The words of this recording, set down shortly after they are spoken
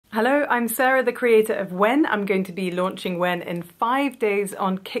Hello, I'm Sarah, the creator of Whenn. I'm going to be launching Whenn in 5 days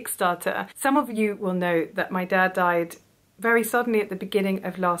on Kickstarter. Some of you will know that my dad died very suddenly at the beginning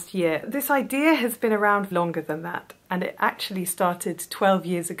of last year. This idea has been around longer than that, and it actually started 12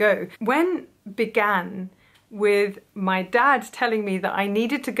 years ago. Whenn began with my dad telling me that I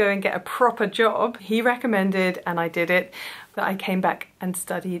needed to go and get a proper job. He recommended, and I did it, that I came back and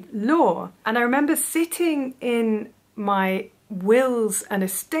studied law. And I remember sitting in my wills and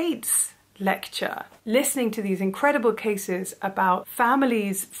estates lecture, listening to these incredible cases about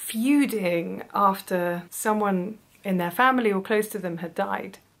families feuding after someone in their family or close to them had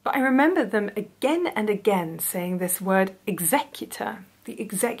died. But I remember them again and again saying this word executor. The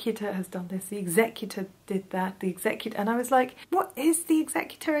executor has done this, the executor did that, the executor, and I was like, what is the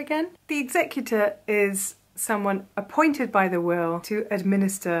executor again? The executor is someone appointed by the will to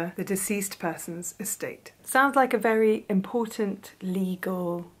administer the deceased person's estate. Sounds like a very important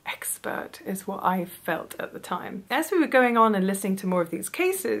legal expert is what I felt at the time. As we were going on and listening to more of these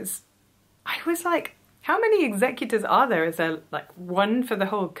cases, I was like, how many executors are there? Is there like one for the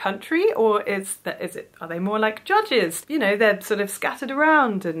whole country, or are they more like judges? You know, they're sort of scattered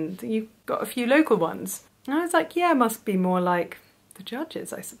around and you've got a few local ones. And I was like, yeah, must be more like the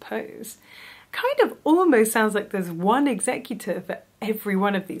judges, I suppose. Kind of almost sounds like there's one executor for every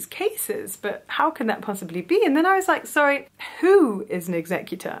one of these cases, but how can that possibly be? And then I was like, sorry, who is an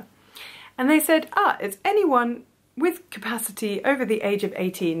executor? And they said, it's anyone with capacity over the age of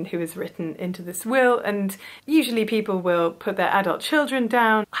 18 who is written into this will, and usually people will put their adult children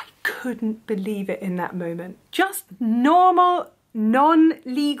down. I couldn't believe it in that moment. Just normal,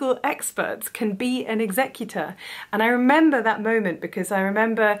 non-legal experts can be an executor. And I remember that moment because I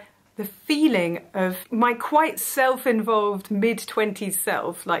remember the feeling of my quite self-involved mid-20s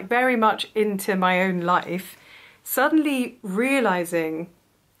self, like very much into my own life, suddenly realizing,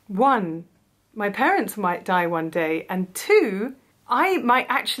 one, my parents might die one day, and two, I might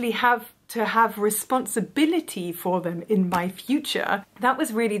actually have to have responsibility for them in my future. That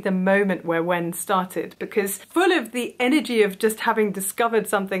was really the moment where Whenn started, because full of the energy of just having discovered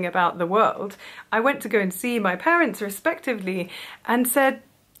something about the world, I went to go and see my parents respectively and said,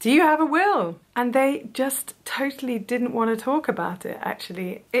 do you have a will? And they just totally didn't want to talk about it,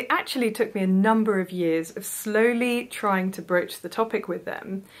 actually. It actually took me a number of years of slowly trying to broach the topic with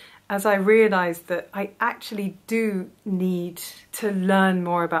them as I realised that I actually do need to learn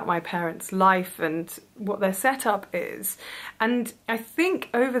more about my parents' life and what their setup is. And I think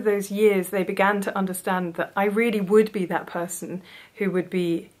over those years they began to understand that I really would be that person who would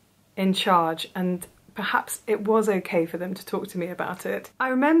be in charge, and perhaps it was okay for them to talk to me about it. I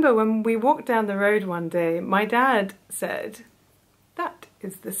remember when we walked down the road one day, my dad said, that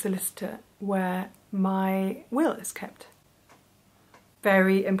is the solicitor where my will is kept.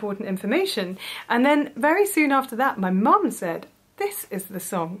 Very important information. And then very soon after that, my mum said, this is the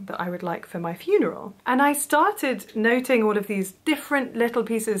song that I would like for my funeral. And I started noting all of these different little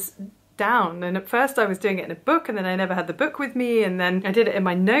pieces down, and at first I was doing it in a book, and then I never had the book with me, and then I did it in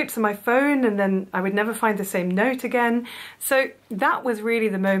my notes on my phone, and then I would never find the same note again. So that was really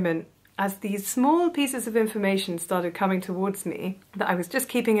the moment, as these small pieces of information started coming towards me that I was just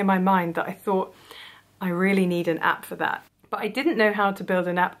keeping in my mind, that I thought, I really need an app for that. But I didn't know how to build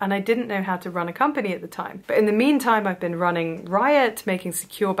an app, and I didn't know how to run a company at the time. But in the meantime, I've been running Riot, making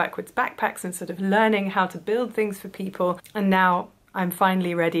secure backwards backpacks, and sort of learning how to build things for people, and now I'm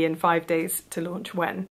finally ready in 5 days to launch Whenn.